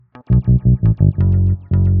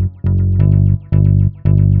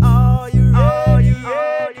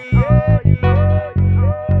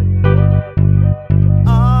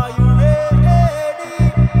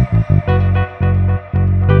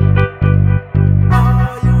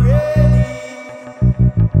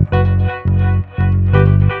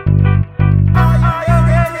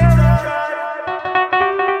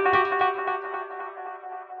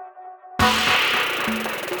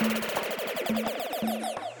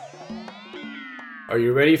Are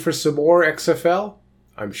you ready for some more XFL?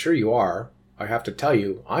 I'm sure you are. I have to tell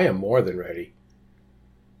you, I am more than ready.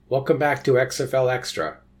 Welcome back to XFL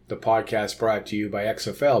Extra, the podcast brought to you by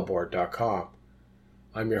XFLboard.com.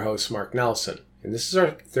 I'm your host, Mark Nelson, and this is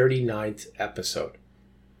our 39th episode.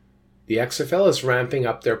 The XFL is ramping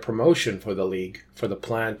up their promotion for the league for the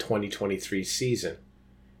planned 2023 season.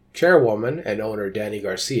 Chairwoman and owner Danny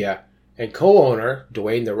Garcia and co-owner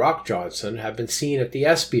Dwayne "The Rock" Johnson have been seen at the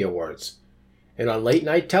ESPY Awards and on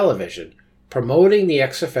late-night television promoting the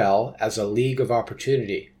XFL as a league of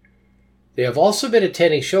opportunity. They have also been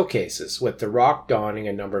attending showcases with The Rock donning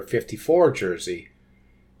a number 54 jersey,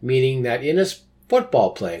 meaning that in his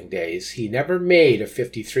football playing days he never made a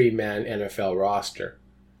 53-man NFL roster,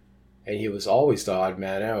 and he was always the odd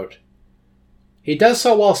man out. He does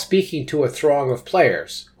so while speaking to a throng of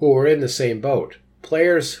players who are in the same boat,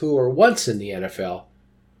 players who were once in the NFL,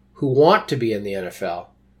 who want to be in the NFL,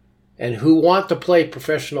 and who want to play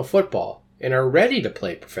professional football and are ready to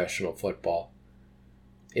play professional football.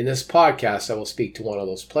 In this podcast, I will speak to one of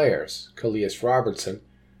those players, Kalius Robertson,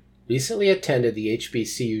 recently attended the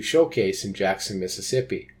HBCU showcase in Jackson,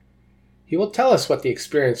 Mississippi. He will tell us what the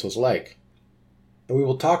experience was like. And we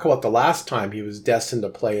will talk about the last time he was destined to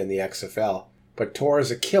play in the XFL, but tore his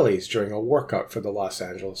Achilles during a workout for the Los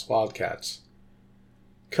Angeles Wildcats.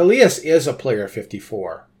 Kalius is a player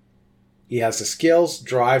 54. He has the skills,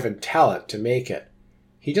 drive, and talent to make it.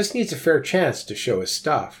 He just needs a fair chance to show his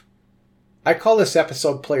stuff. I call this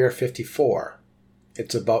episode Player 54.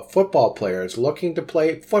 It's about football players looking to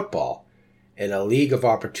play football and a league of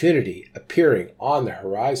opportunity appearing on the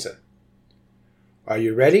horizon. Are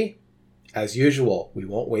you ready? As usual, we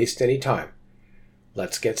won't waste any time.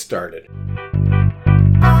 Let's get started.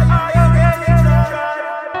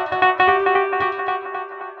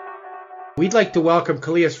 We'd like to welcome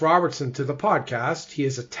Kalius Robertson to the podcast. He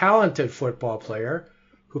is a talented football player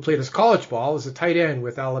who played his college ball as a tight end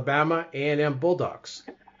with Alabama A&M Bulldogs.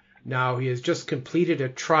 Now he has just completed a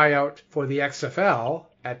tryout for the XFL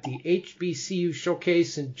at the HBCU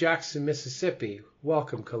Showcase in Jackson, Mississippi.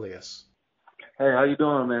 Welcome, Kalius. Hey, how you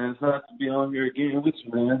doing, man? It's nice to be on here again with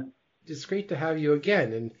you, man. It's great to have you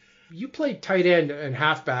again. And you played tight end and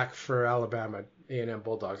halfback for Alabama A&M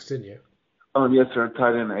Bulldogs, didn't you? Oh, yes, sir.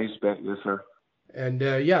 Tight end and H-back, yes, sir. And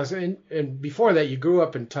yes, and before that, you grew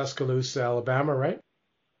up in Tuscaloosa, Alabama, right?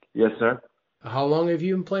 Yes, sir. How long have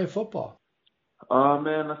you been playing football?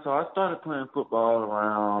 Man, so I started playing football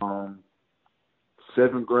around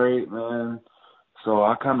 7th grade, man. So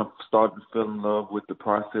I kind of started to fall in love with the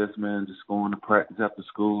process, man, just going to practice after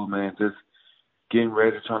school, man, just getting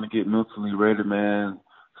ready, trying to get mentally ready, man.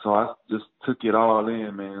 So I just took it all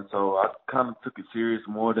in, man. So I kind of took it serious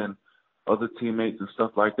more than other teammates and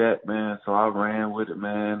stuff like that, man. So I ran with it,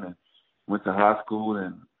 man, and went to high school.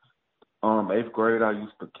 And 8th grade, I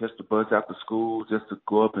used to catch the bus after school just to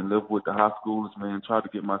go up and live with the high schoolers, man, try to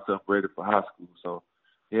get myself ready for high school. So,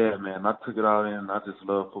 yeah, man, I took it all in. I just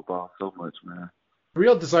love football so much, man.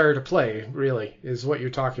 Real desire to play, really, is what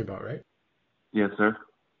you're talking about, right? Yes, sir.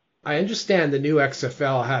 I understand the new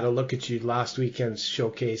XFL had a look at you last weekend's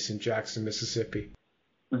showcase in Jackson, Mississippi.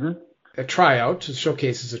 Mm-hmm. A tryout. The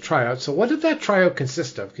showcase is a tryout. So what did that tryout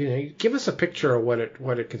consist of? Can you give us a picture of what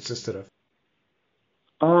it consisted of?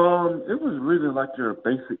 It was really like your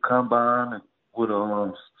basic combine with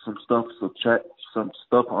some stuff subtracted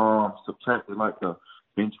like the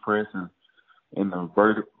bench press and the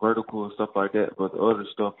vertical and stuff like that. But the other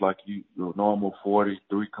stuff like your normal 40,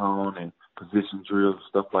 3-cone and position drills,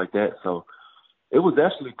 stuff like that. So it was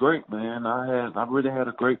actually great, man. I really had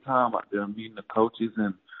a great time out there meeting the coaches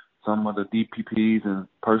and some of the DPPs and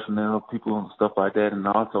personnel people and stuff like that, and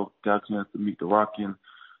I also got a chance to meet the Rocky and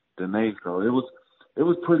Danae. So it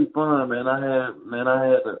was pretty fun, man. I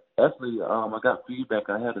got feedback.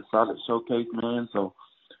 I had a solid showcase, man. So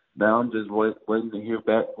now I'm just waiting to hear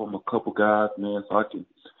back from a couple guys, man, so I can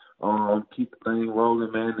keep the thing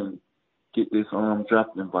rolling, man, and get this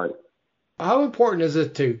draft invite. How important is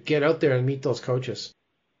it to get out there and meet those coaches?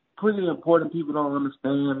 Pretty important. People don't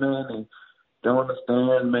understand, man, and don't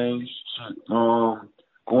understand, man. You should,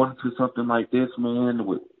 going into something like this, man,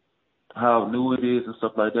 with how new it is and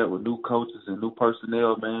stuff like that, with new coaches and new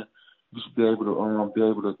personnel, man, you should be able to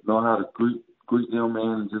know how to greet them,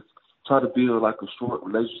 man, and just try to build like a short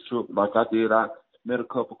relationship, like I did. I met a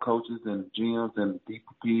couple coaches and GMs and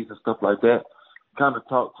DPPs and stuff like that. Kind of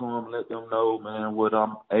talk to them, let them know, man, what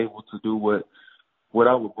I'm able to do, what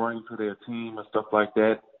I would bring to their team and stuff like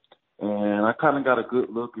that. And I kind of got a good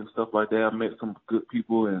look and stuff like that. I met some good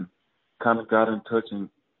people and kind of got in touch and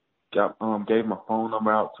gave my phone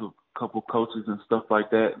number out to couple coaches and stuff like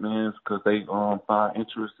that, man, because they find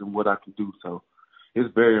interest in what I can do. So,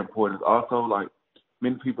 it's very important. Also, like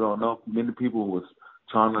many people don't know, many people was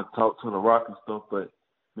trying to talk to The Rock and stuff, but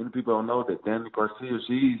many people don't know that Danny Garcia,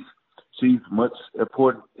 she's much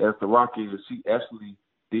important as The Rock is. She actually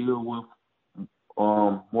deal with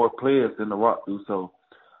more players than The Rock do. So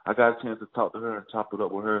I got a chance to talk to her and chop it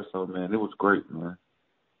up with her. So man, it was great, man.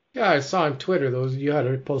 Yeah, I saw on Twitter those you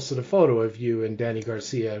had posted a photo of you and Danny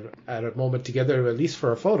Garcia at a moment together, at least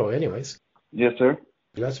for a photo, anyways. Yes, sir.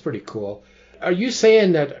 That's pretty cool. Are you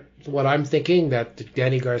saying that what I'm thinking, that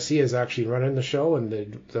Danny Garcia is actually running the show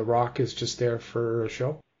and the Rock is just there for a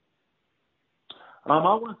show?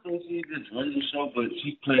 I wouldn't say she just running the show, but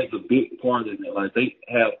she plays a big part in it. Like they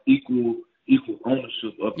have equal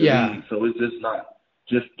ownership of the league, so it's just not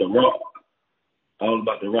just The Rock. All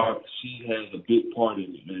about The Rock. She has a big part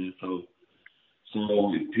in it, man. So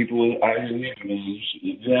if people out here listening, man,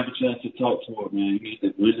 if you have a chance to talk to her, man, you need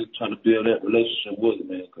to really try to build that relationship with her,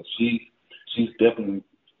 man, because she's definitely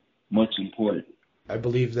much important. I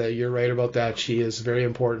believe that you're right about that. She is very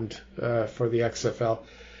important for the XFL.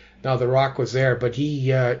 Now, The Rock was there, but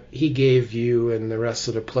he gave you and the rest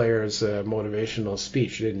of the players a motivational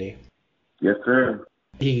speech, didn't he? Yes, sir.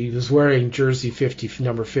 He was wearing jersey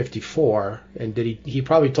number 54, and he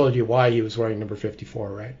probably told you why he was wearing number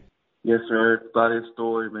 54, right? Yes, sir. It's about his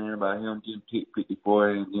story, man, about him getting picked 54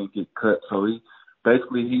 and then get cut. So he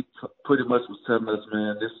pretty much was telling us,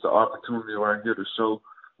 man, this is the opportunity right here to show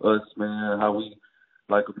us, man, how we,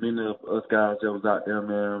 like many of us guys that was out there,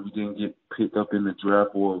 man, we didn't get picked up in the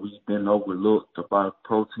draft or we've been overlooked by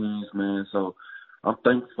pro teams, man. So I'm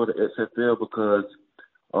thankful for the XFL because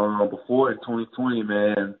before in 2020,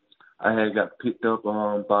 man, I had got picked up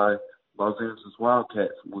by Los Angeles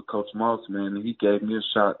Wildcats with Coach Moss, man, and he gave me a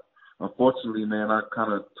shot. Unfortunately, man, I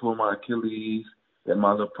kind of tore my Achilles at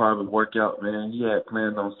my little private workout, man. He had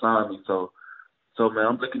planned on signing me, so man,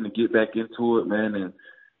 I'm looking to get back into it, man, and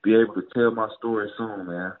be able to tell my story soon,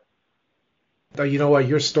 man. You know what?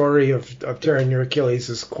 Your story of tearing your Achilles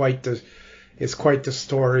is quite the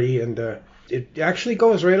story, and it actually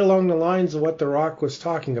goes right along the lines of what The Rock was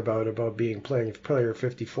talking about being playing player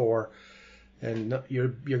 54, and you're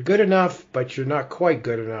good enough, but you're not quite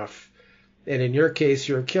good enough. And in your case,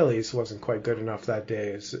 your Achilles wasn't quite good enough that day.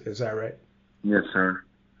 Is that right? Yes, sir.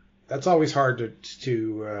 That's always hard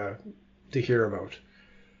to hear about.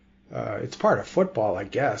 It's part of football, I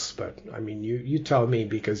guess, but I mean, you tell me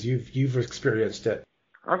because you've experienced it.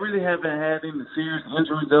 I really haven't had any serious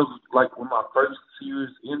injuries. That was like my first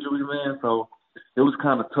serious injury, man. So it was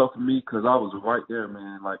kind of tough for me because I was right there,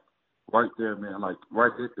 man. Like right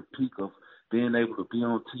at the peak of being able to be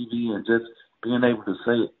on TV and just being able to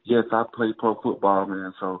say, yes, I play pro football,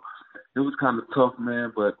 man. So it was kind of tough,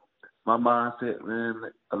 man, but my mindset,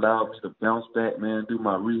 man, allowed me to bounce back, man, do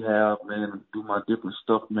my rehab, man, do my different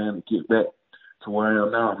stuff, man, to get back to where I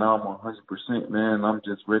am now. Now I'm 100%, man. I'm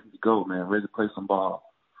just ready to go, man, ready to play some ball.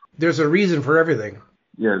 There's a reason for everything.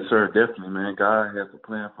 Yes, sir, definitely, man. God has a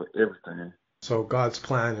plan for everything. So God's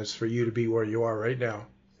plan is for you to be where you are right now,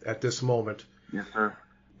 at this moment. Yes, sir.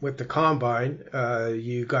 With the Combine,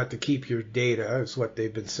 you got to keep your data, is what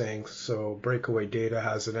they've been saying. So Breakaway Data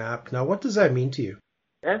has an app. Now, what does that mean to you?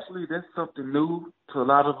 Actually, that's something new to a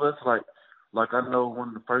lot of us. Like I know one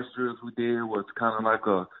of the first drills we did was kind of like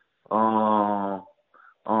a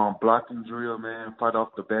blocking drill, man, fight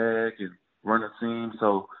off the bag and run a seam.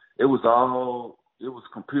 So it was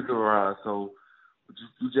computerized. So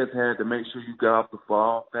you just had to make sure you got off the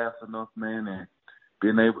ball fast enough, man, and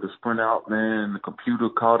being able to sprint out, man. The computer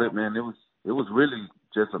caught it, man. It was really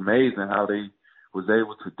just amazing how they was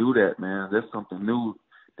able to do that, man. That's something new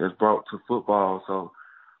that's brought to football. So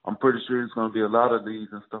I'm pretty sure there's going to be a lot of these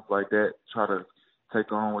and stuff like that. Try to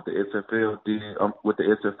take on what the XFL did,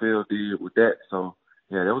 with that. So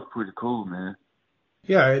yeah, that was pretty cool, man.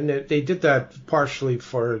 Yeah, and they did that partially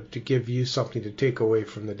to give you something to take away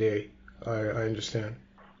from the day. I understand.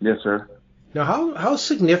 Yes, sir. Now, how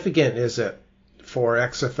significant is it for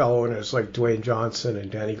XFL owners like Dwayne Johnson and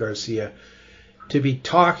Danny Garcia to be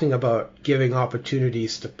talking about giving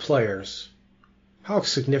opportunities to players? How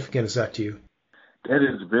significant is that to you? That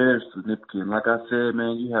is very significant. Like I said,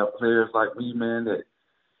 man, you have players like me, man, that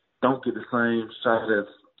don't get the same shot as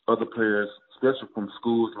other players, especially from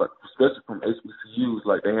schools, especially from HBCUs,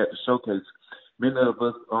 like they had to showcase. Many of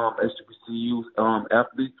us HBCU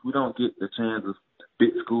athletes, we don't get the chance as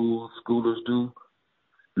big schoolers do.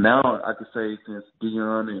 Now I could say since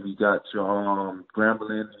Dion and you got your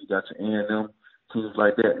Grambling, you got your A&M teams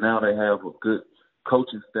like that. Now they have a good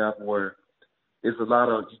coaching staff where you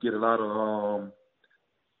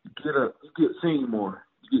get seen more,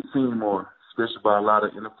 especially by a lot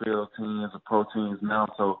of NFL teams and pro teams now.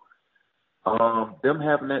 So Them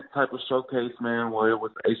having that type of showcase, man, where it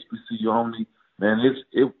was HBCU only, man,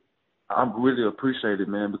 I'm really appreciated,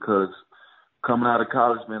 man, because coming out of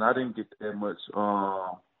college, man, I didn't get that much.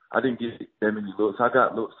 I didn't get that many looks. I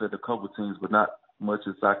got looks at a couple teams, but not much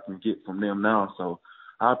as I can get from them now. So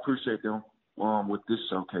I appreciate them with this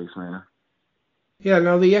showcase, man. Yeah,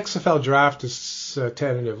 now the XFL draft is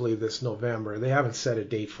tentatively this November. They haven't set a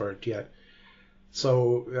date for it yet.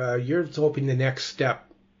 So you're hoping the next step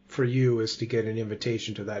for you is to get an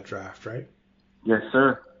invitation to that draft, right? Yes,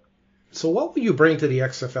 sir. So what will you bring to the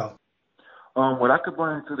XFL? What I could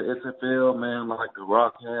bring to the XFL, man, like the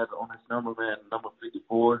Rock had on his number, man, number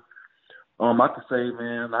 54. I could say,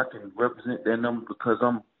 man, I can represent that number because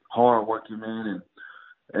I'm hardworking, man,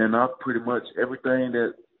 and I pretty much everything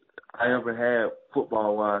that I ever had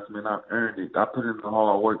football-wise, man, I earned it. I put in the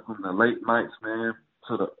hard work from the late nights, man,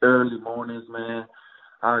 to the early mornings, man.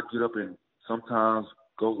 I get up and sometimes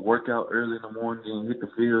go work out early in the morning and hit the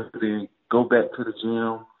field, then go back to the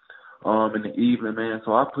gym in the evening, man.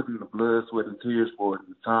 So I put in the blood, sweat, and tears for it in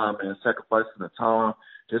the time, man, sacrificing the time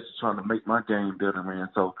just trying to make my game better, man.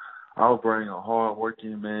 So I'll bring a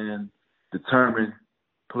hard-working, man, determined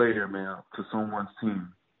player, man, to someone's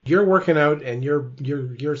team. You're working out and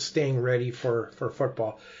you're staying ready for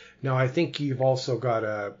football. Now I think you've also got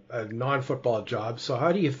a non-football job. So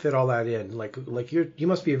how do you fit all that in? Like you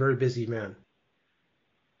must be a very busy man.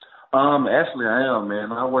 Actually I am,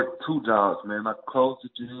 man. I work two jobs, man. I close the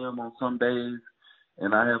gym on some days,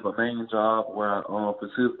 and I have a main job where I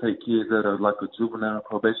facilitate kids at like a juvenile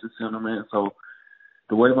probation center, man. So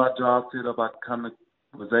the way my job set up, I kind of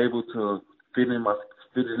was able to fit it in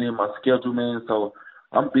my schedule, man. So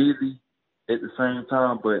I'm busy at the same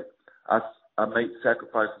time, but I make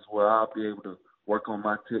sacrifices where I'll be able to work on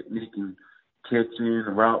my technique and catching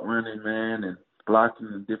and route running, man, and blocking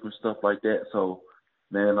and different stuff like that. So,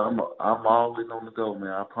 man, I'm always on the go,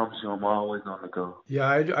 man. I promise you, I'm always on the go. Yeah,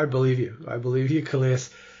 I believe you. I believe you, Calais.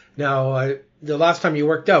 Now, the last time you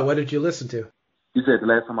worked out, what did you listen to? You said the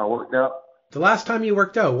last time I worked out? The last time you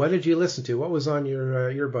worked out, what did you listen to? What was on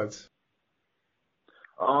your earbuds?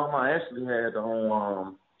 I actually had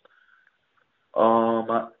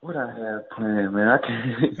what I had playing, man. I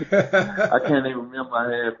can't even remember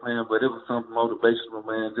I had playing, but it was something motivational,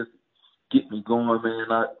 man. Just get me going,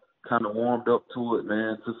 man. I kind of warmed up to it,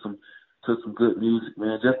 man. To some good music,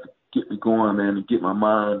 man. Just to get me going, man, and get my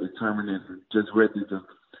mind determined and just ready to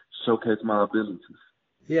showcase my abilities.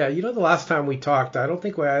 Yeah, you know, the last time we talked, I don't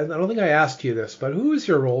think I asked you this, but who is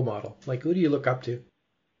your role model? Like, who do you look up to?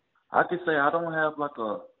 I could say I don't have like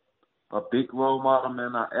a big role model,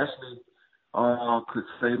 man. I actually could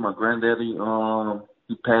say my granddaddy.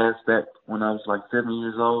 He passed back when I was like 7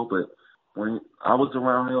 years old, but when I was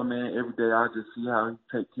around him, man, every day I just see how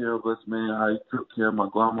he take care of us, man. How he took care of my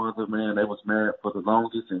grandmother, man. They was married for the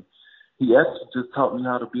longest, and he actually just taught me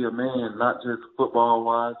how to be a man, not just football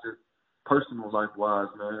wise, just personal life wise,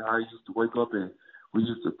 man. How he used to wake up and we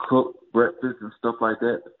used to cook breakfast and stuff like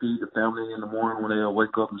that to feed the family in the morning when they'll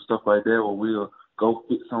wake up and stuff like that, or we'll go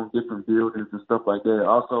fix on different buildings and stuff like that.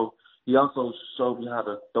 He also showed me how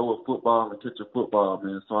to throw a football and catch a football,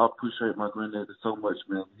 man. So I appreciate my granddad so much,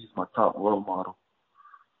 man. He's my top role model.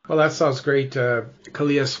 Well, that sounds great,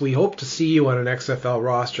 Calais. We hope to see you on an XFL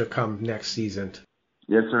roster come next season.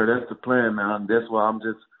 Yes, sir. That's the plan, man. That's why I'm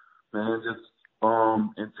just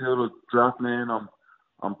until the draft, man,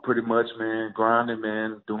 I'm pretty much, man, grinding,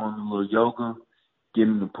 man, doing a little yoga,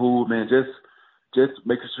 getting in the pool, man, just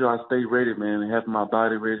making sure I stay ready, man, and having my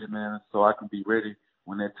body ready, man, so I can be ready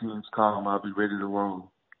when that team's calling. I'll be ready to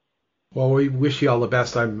roll. Well, we wish you all the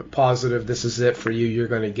best. I'm positive this is it for you. You're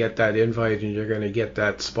going to get that invite and you're going to get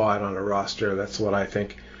that spot on a roster. That's what I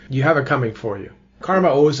think. You have it coming for you. Karma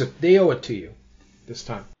owes it. They owe it to you this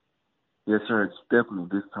time. Yes, sir. It's definitely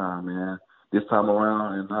this time, man. This time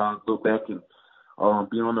around, and I'll go back and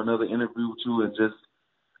be on another interview with you and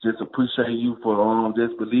just appreciate you for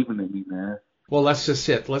just believing in me, man. Well, let's just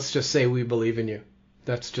say we believe in you.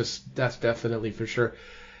 That's definitely for sure.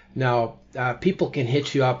 Now, people can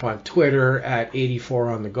hit you up on Twitter at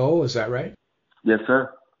 84onthego. Is that right? Yes,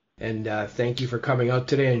 sir. And thank you for coming out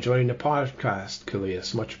today and joining the podcast,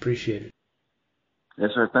 Calais. Much appreciated. Yes,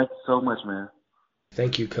 sir. Thank you so much, man.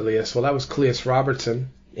 Thank you, Calais. Well, that was Calais Robertson.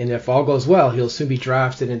 And if all goes well, he'll soon be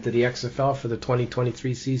drafted into the XFL for the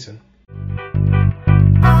 2023 season.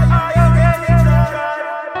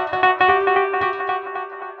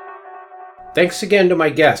 Thanks again to my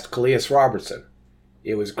guest, Calais Robertson.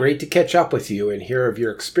 It was great to catch up with you and hear of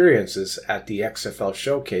your experiences at the XFL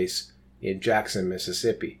Showcase in Jackson,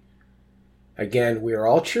 Mississippi. Again, we are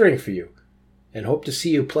all cheering for you and hope to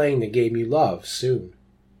see you playing the game you love soon.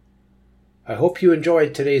 I hope you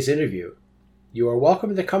enjoyed today's interview. You are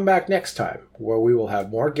welcome to come back next time, where we will have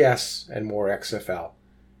more guests and more XFL.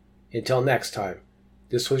 Until next time,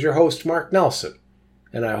 this was your host, Mark Nelson,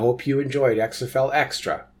 and I hope you enjoyed XFL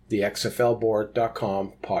Extra, the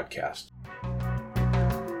XFLboard.com podcast.